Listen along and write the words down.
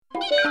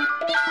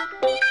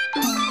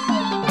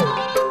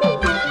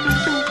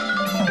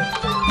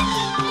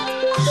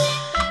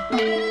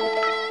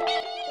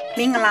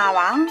င်္ဂလာ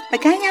ပါပ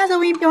ကန်းရဆို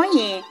ရင်ပြောရ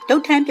င်ဒု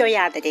တ်ထမ်းပြောရ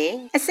တဲ့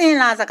အစင်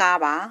လာစကား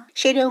ပါ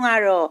ရှေးတုန်းက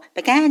တော့ပ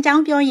ကန်းအကြော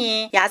င်းပြောရင်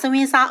ရာဇဝ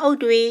င်စာအုပ်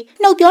တွေ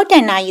နှုတ်ပြောတ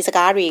န်နာရီစ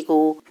ကားတွေ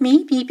ကို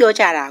မီးပြီးပြော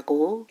ကြတာ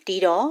ကိုဒီ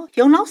တော့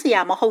ယုံလောက်စ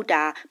ရာမဟုတ်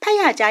တာဖတ်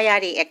ရကြားရ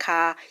တဲ့အခါ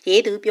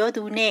ရေးသူပြော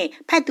သူနဲ့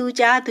ဖတ်သူ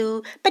ကြားသူ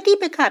ပဋိ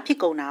ပက္ခဖြစ်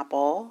ကုန်တာ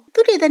ပေါ့သူ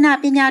တေသနာ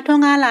ပညာထွ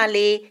န်းကားလာ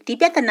လေဒီ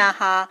ပြဿနာ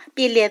ဟာ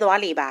ပြေလည်သွား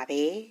လေပါ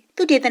ပဲ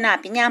သူတေသနာ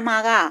ပညာမှာ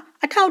က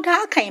အထောက်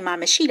ထားအခိုင်အမာ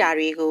မရှိတာ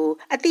တွေကို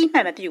အတိအမှ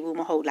န်မပြုဘူး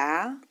မဟုတ်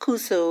လားခု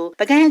ဆို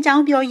ပကန်းအကြော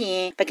င်းပြောရ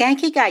င်ပကန်း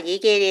ခိတ်ကရေး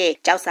ခဲ့တဲ့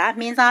ကြောက်စာ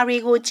မင်းသားတွေ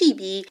ကိုကြည့်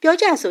ပြီးပြော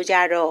ကြဆိုကြ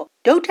တော့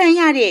ဒုတ်ထမ်း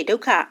ရတဲ့ဒု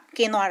က္ခက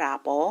င်းသွားတာ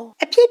ပေါ့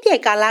အဖြစ်ပြက်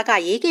ကာလက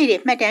ရေးခဲ့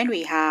တဲ့မှတ်တမ်း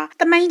တွေဟာ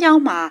တမိုင်းကြော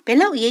င်းမှာဘယ်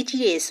လောက်အရေး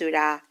ကြီးတယ်ဆို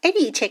တာအဲ့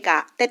ဒီအချက်က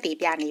သက်သေ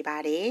ပြနေပါ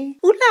တယ်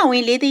ဦးလှဝ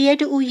င်းလေးတရေ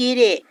တူဦးရေး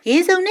တဲ့ရေ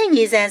စုံနဲ့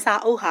ရေစံစာ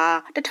အုပ်ဟာ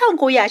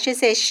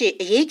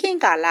1988အရေးခင်း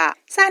ကာလ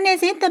စာနယ်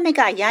ဇင်းသမက်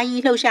ကယာယီ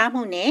လှုပ်ရှား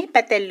မှုနဲ့ပ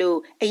တ်သက်လို့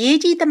အရေး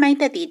ကြီးတမိုင်း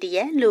သက်သေတရ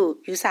က်လို့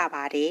ယူဆ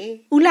ပါတယ်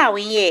ဦးလှဝ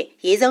င်းရဲ့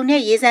ရေစုံ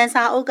နဲ့ရေစံ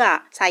စာအုပ်က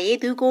စာရေး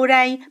သူကိုယ်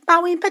တိုင်ပါ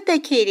ဝင်ပတ်သ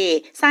က်ခဲ့တဲ့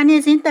စာန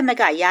ယ်ဇင်းသမက်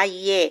ကယာယီ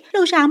ရဲ့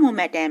လှုပ်ရှားမှု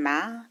မှတ်တမ်းမှာ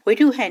ဝိ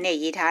ထုဟန်နဲ့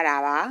ရေးထားတာ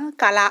ပါ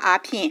ကာလ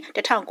အားဖြင့်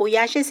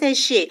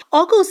1988ဩ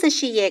ဂုတ်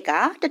18ရက်က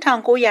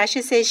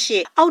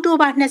1988အောက်တို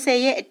ဘာ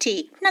20ရက်အထိ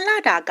2လ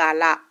တာကာ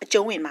လအ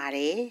ကျုံးဝင်ပါတ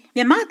ယ်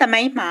မြမသ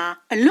မိုင်းမှာ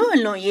အလွ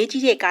န်ရေး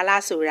ကြီးတဲ့ကာလ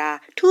ဆိုတာ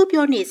ထူး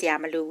ပြောနေစရာ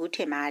မလိုဘူးထ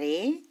င်ပါတ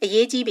ယ်အ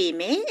ရေးကြီးပေ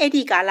မဲ့အဲ့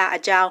ဒီကာလအ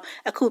ကြောင်း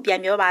အခုပြန်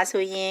ပြောပါ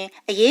ဆိုရင်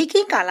အရေးခ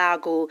င်းကာလ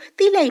ကို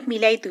တိလိုက်မိ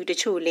လိုက်သူတ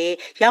ချို့လဲ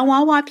ရောင်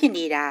ဝါးဝါဖြစ်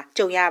နေတာ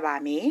ကြုံရပါ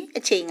မယ်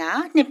အချိန်က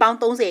နှစ်ပေါင်း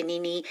30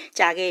နီးနီး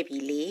ကြာခဲ့ပြီ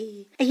လေ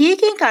အရေး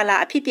ခင်းကာလ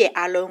အဖြစ်ပြက်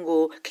အလုံး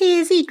ကိုခ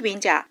ရီးစီတွင်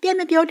ကြပြန်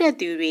မပြောတတ်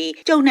သူတွေ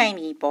ကြုံနိုင်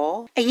ပြီပေါ့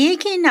အရေး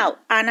ခင်းနောက်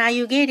အာဏာ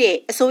ယူခဲ့တဲ့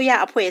အစိုးရ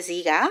အဖွဲ့အစ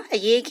ည်းကအ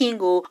ရေးခင်း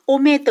ကို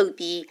အိုးမဲ့တုပ်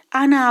ပြီး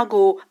အာဏာ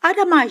ကိုအာဓ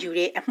မယူ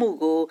တဲ့အမှု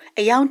ကို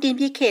အယောင်တင်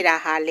ပစ်ခဲ့တာ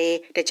ဟာလဲ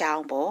တကြော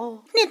င်ပေါ့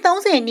နှစ်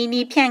30နီး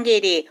နီးဖြန့်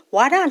ခဲ့တဲ့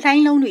ဝါဒလှို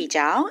င်းလုံးတွေ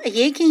ကြောင့်အ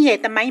ရေးခင်းရဲ့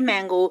တမိုင်းမှ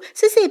န်ကို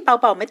စစ်စစ်ပေါ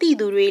က်ပေါက်မသိ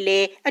သူတွေလ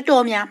ည်းအ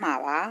တော်များမှာ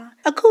ပါ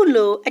အခု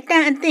လိုအတ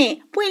န်အသင့်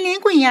ပွင့်လ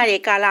င်းခွင့်ရ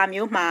တဲ့ကာလ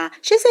မျိုးမှာ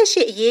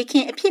88အရေးခ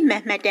င်းအဖြစ်မှ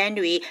န်မှတ်တမ်း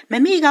တွေမ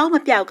မိကောင်းမ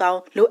ပြောက်ကောင်း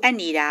လိုအပ်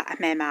နေတာအ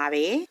မှန်ပါ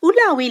ပဲဦး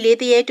လှဝင်းလေး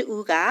တရေတူ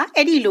က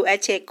အဲ့ဒီလိုအ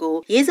ပ်ချက်ကို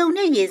ရေစုံ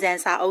နဲ့ရေစံ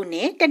စာအုပ်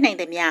နဲ့တက်နိုင်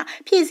သမျှ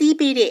ဖြည့်ဆည်း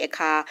ပေးတဲ့အ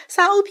ခါ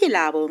စာအုပ်ဖြစ်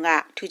လာပုံက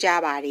ထူးခြား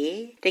ပါတယ်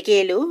တက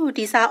ယ်လို့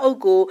ဒီစာအုပ်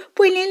ကို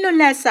ပွင့်လင်းလွတ်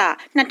လပ်စ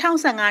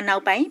2015နော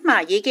က်ပိုင်းမှ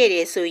ရေးခဲ့တ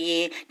ယ်ဆိုရ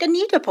င်တန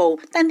ည်းတစ်ပုံ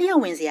တန်တရား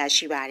ဝင်စရာ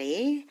ရှိပါတ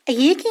ယ်အ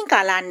ရေးခင်း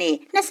ကာလနဲ့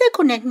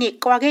29နှစ်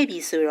ကွာခဲ့ပြီ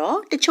ဆိုတော့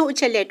တချို့အ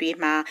ချက်လက်တွေ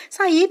မှာ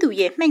စာရေးသူ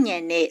ရဲ့မှတ်ဉာ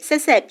ဏ်နဲ့ဆ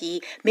က်ပြီး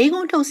မေးခွ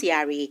န်းထုတ်စရာ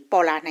တွေ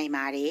ပေါ်လာနိုင်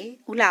ပါတယ်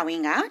ဦးလှဝ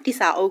င်းကဒီ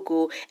စာအုပ်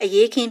ကိုအ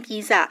ရေးခင်း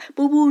ပြီးစ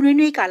ပူပူနွေး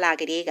နွေးကာလ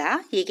ကလေးက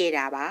ရေးခဲ့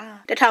တာပါ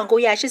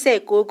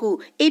1989ခု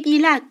ဧပြီ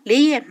လ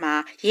4ရက်မှာ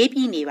ရေး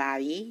ပြီးနေပါ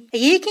ပြီအ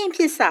ရေးခင်း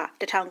ဖြစ်စ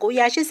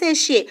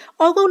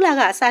1988ဩဂုတ်လ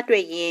ကစ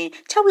တွေ့ရင်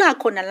6လ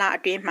9လအ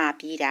တွင်းမှာ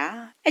ပြီးတာ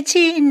အ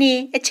ချိ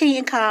န်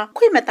အခါ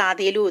ခွင့်မသာ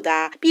သေးလို့သာ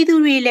ပြည်သူ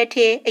တွေလက်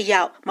ထဲအ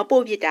ရောက်မ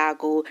ပို့ပြတာ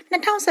ကို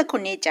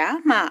2019ကြာ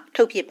မှ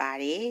ထုတ်ဖြစ်ပါ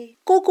တယ်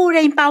ကိုယ်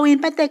တိုင်ပါဝင်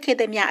ပတ်သက်ခဲ့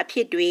တဲ့မြအဖြ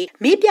စ်တွေ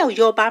မေးပြောက်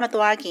ရောပါမ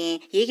သွားခင်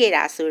ရေးခဲ့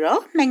တာဆို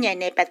တော့မှတ်ဉာဏ်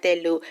နဲ့ပတ်သက်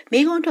လို့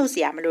မေးခွန်းထုတ်စ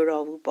ရာမလို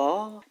တော့ဘူး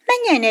ပေါ့မှ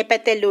တ်ဉာဏ်နဲ့ပ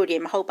တ်သက်လို့တ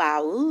င်မဟုတ်ပါ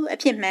ဘူးအ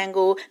ဖြစ်မှန်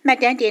ကိုမှတ်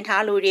တမ်းတင်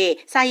ထားလို့တဲ့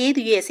စာရေး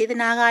သူရဲ့စေတ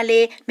နာကလ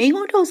ည်းမေး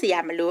ခွန်းထုတ်စရာ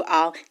မလို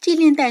အောင်ကြည်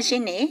လင်တန်ရှ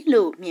င်းတယ်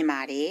လို့မြင်ပါ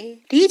တယ်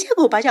ဒီအချက်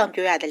ကိုဘာကြောင့်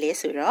ပြောရတယ်လဲ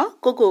ဆိုတော့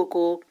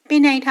ကိုပ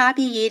င်နိုင်ထား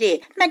ပြီးရေးတဲ့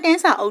မှတ်တ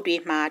မ်းစာအုပ်တွေ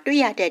မှာတွေ့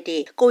ရတတ်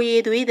တဲ့ကိုရ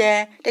ည်သွေးသံ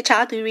တ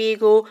ခြားသူတွေ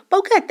ကိုပု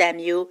တ်ခတ်တံ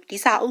မျိုးဒီ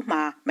စာအုပ်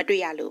မှာမ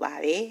တွေ့ရလို့ပါ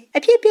ပဲအ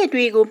ဖြစ်အပျက်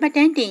တွေကိုမှတ်တ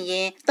မ်းတင်ရ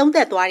င်သုံးသ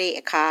ပ်သွားတဲ့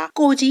အခါ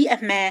ကိုကြီးအ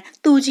မှန်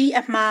သူကြီး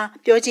အမှား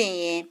ပြောချင်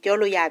ရင်ပြော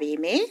လို့ရပြီ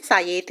မယ်စာ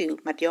ရေးသူ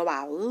မပြောပါ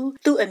ဘူး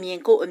သူ့အမြင်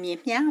ကိုအမြင်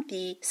မျှ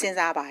ပြီးစဉ်း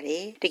စားပါတ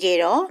ယ်တကယ်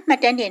တော့မှ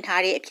တ်တမ်းတင်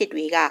ထားတဲ့အဖြစ်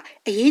တွေက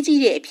အရေး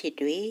ကြီးတဲ့အဖြစ်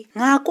တွေ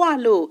ငါကွ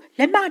လို့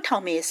လက်မထော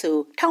င်မယ်ဆို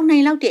ထောင်နို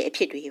င်လောက်တဲ့အ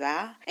ဖြစ်တွေပါ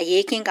အ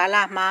ရေးခင်းကာလ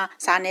မှာ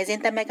စာနယ်ဇ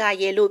င်းသမက်က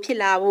ရဲလို့ဖြစ်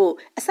လာဖို့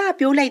အစ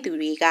ပြိုးလိုက်သူ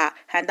တွေက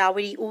ဟန်တာဝ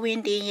ရီဦးဝ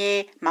င်းတင်ရဲ့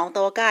မောင်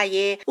တော်က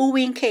ရဲ့ဦးဝ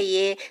င်းခက်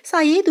ရဲ့စာ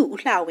ရေးသူ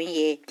ဦးလှဝင်း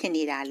ရဲ့ဖြစ်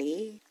နေတာလေ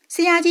ဆ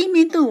ရာကြီးမ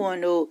င်းသူဝန်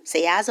တို့ဆ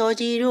ရာဇော်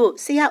ကြီးတို့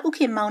ဆရာဥခ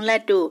င်မောင်လ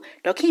က်တို့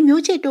ဒေါခင်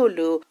မျိုးချစ်တို့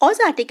လိုဩ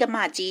ဇာတိတ်ကမ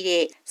ကြီး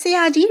တဲ့ဆ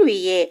ရာကြီးတွေ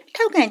ရဲ့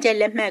ထောက်ခံချက်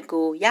လက်မှတ်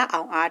ကိုရ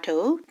အောင်အားထု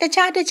တ်တ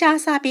ခြား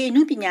စာပေအ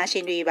မှုပညာရှ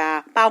င်တွေ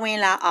ပါဝင်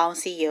လာအောင်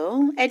စီယုံ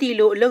အဲ့ဒီ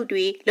လိုအလုပ်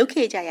တွေလုပ်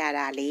ခဲ့ကြရ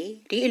တာလေ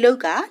ဒီအလုပ်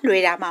ကလွ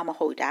ယ်တာမှမ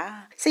ဟုတ်တာ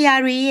ဆရာ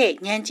တွေရဲ့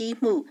ဉာဏ်ကြီး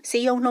မှုစီ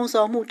ယုံနှုံ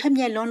ဆော်မှုထက်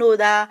မြက်လွန်းလို့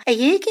သာအ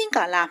ရေးခင်း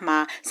ကာလမှာ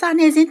စာန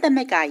ယ်ဇင်းသမ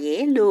က်က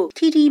ရဲ့လို့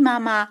ထီမာ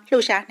လှု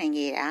ပ်ရှားနိုင်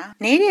ခဲ့တာ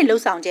နဲတဲ့လှု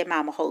ပ်ဆောင်ချက်မှ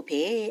မဟုတ်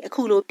ပဲအ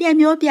ခုလိုပြန်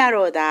ပြောပြ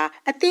တော့တာ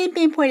အသင်းပ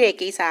င်ဖွဲ့တဲ့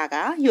ကိစ္စက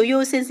ရိုး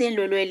ရိုးစင်စင်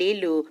လွယ်လွယ်လေး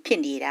လိုဖြ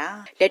စ်နေတာ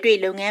လက်တွေ့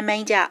လုပ်ငန်းပို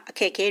င်းကြအခ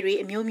က်အခဲတွေ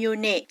အမျိုးမျိုး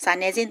နဲ့စာ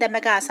နယ်ဇင်းသမ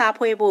က်ကစာ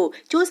ဖွဲ့ဖို့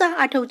စူးစမ်း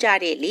အထောက်ကြ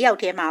တဲ့၄ယောက်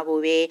ထဲမှာကို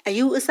ပဲအ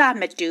ယူအဆ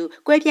မတူ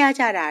ကွဲပြား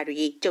ကြတာ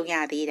တွေကြုံရ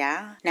သေးတာ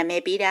နာမ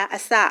ည်ပေးတာအ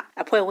စ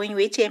အဖွဲ့ဝင်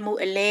ရွေးချယ်မှု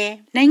အလဲ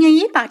နိုင်ငံ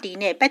ရေး ပါတီ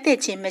နဲ့ပတ်သက်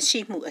ခြင်းမရှိ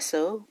မှုအ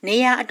စုံနေ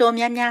ရာအတော်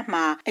များများ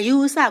မှာအယူ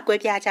အဆကွဲ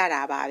ပြားကြ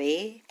တာပါပဲ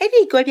အဲ့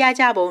ဒီကွဲပြား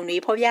ကြပုံတွေ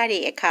ဖော်ပြ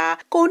တဲ့အခါ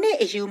ကိုနဲ့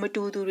အယူမ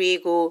တူသူတွေ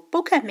ကိုပု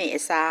တ်ခတ်မဲ့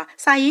အစား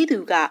စာရေးသူ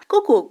က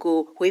ကို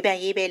ဝေဖန်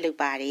ရေးပဲလုပ်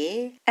ပါတယ်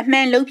အမှ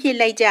န်လုံးဖြစ်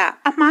လိုက်ကြ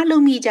အမှား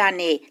လုံးမိကြ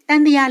နဲ့တ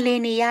န်တရားလည်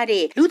နေရ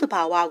တဲ့လူသ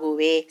ဘာဝကို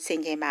ပဲဆ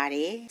င်ခြင်ပါတ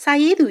ယ်စာ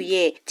ရေးသူ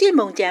ရဲ့ကြည်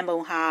မုံကြံပုံ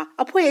ဟာ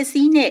အဖွဲ့အစ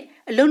ည်းနဲ့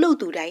အလုလု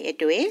သူတိုင်းအ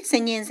တွေ့ဆ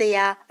င်ញင်စ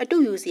ရာအတူ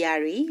ယူစရာ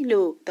တွေ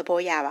လို့သဘော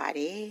ရပါတ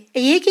ယ်။အ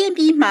ရေးကင်း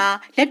ပြီးမှ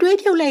လက်တွဲ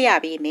ဖြုတ်လိုက်ရ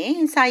ပြီမယ်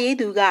။စာရေး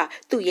သူက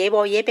သူ့ရဲ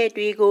ဘော်ရဲဘက်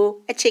တွေကို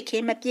အချစ်ခ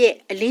င်းမပြည့်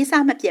အလေး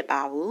စားမပြတ်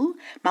ပါဘူး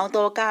။မောင်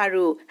တော်က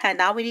တို့ဟန်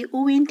သားဝီ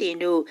ဦးဝင်းတင်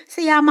တို့ဆ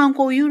ရာမောင်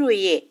ကိုယူတို့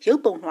ရဲ့ရု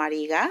ပ်ပုံလွှာ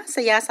တွေကဆ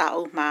ရာစာ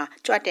အုပ်မှာ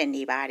ကြွတက်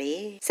နေပါတ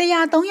ယ်။ဆရာ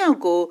၃ယောက်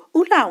ကို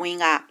ဦးလှဝ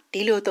င်းက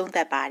ဒီလိုသုံးသ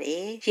ပ်ပါတ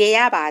ယ်။ရေရ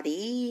ပါသ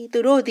ည်သူ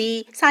တို့သည်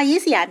စာ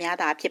ရေးဆရာများ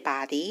သာဖြစ်ပါ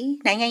သည်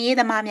နိုင်ငံရေး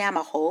သမားများမ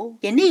ဟုတ်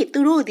ယနေ့သူ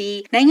တို့သည်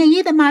နိုင်ငံ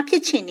ရေးသမားဖြ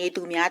စ်ချင်နေ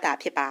သူများသာ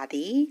ဖြစ်ပါသ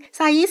ည်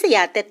စာရေးဆ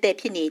ရာတက်တက်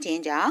ဖြစ်နေခြ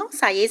င်းကြောင့်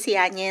စာရေးဆ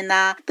ရာညင်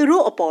သာသူ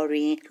တို့အပေါ်တွ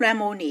င်လွှမ်း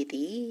မိုးနေသ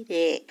ည်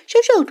တဲ့ရှု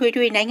ပ်ရှုပ်ထွေး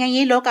ထွေးနိုင်ငံ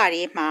ရေးလောက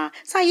ထဲမှာ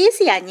စာရေးဆ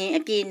ရာညင်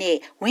အပြည့်နဲ့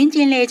ဝင်ကျ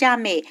င်လဲကြ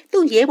မဲ့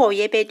သူ့ရဲဘော်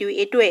ရဲဘက်တွေ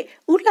အတွက်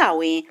ဥလှ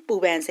ဝင်းပူ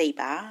ပန်စိတ်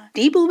ပါ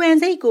ဒီပူပန်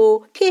စိတ်ကို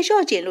ဖြေ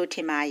လျှော့ခြင်းလို့ထ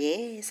င်ပါ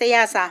ရဲ့ဆ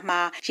ရာစာ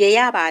မှာရေရ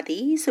ပါသ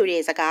ည်ဆို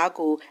တဲ့စကား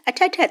ကိုအထ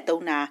က်ထက်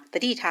သုံးတာသ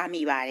တိထား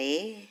မိပါတ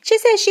ယ်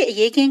88အ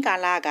ရေးခင်းကာ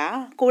လက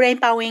ကိုယ်တိုင်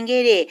ပါဝင်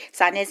ခဲ့တဲ့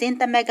ဇာနယ်စင်း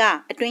သမက်က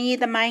အတွင်းရေး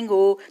သမိုင်း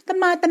ကိုတ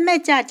မသမ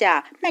က်ကြကြ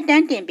မှတ်တ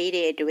မ်းတင်ပေး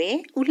တဲ့အတွက်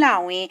ဦးလှ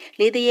ဝင်း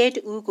လေးတရေ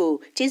တူကို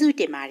ကျေးဇူး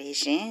တင်ပါတယ်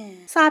ရှင်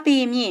စာပေ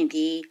မြင့်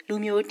ပြီးလူ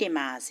မျိုးတင်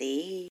ပါစေ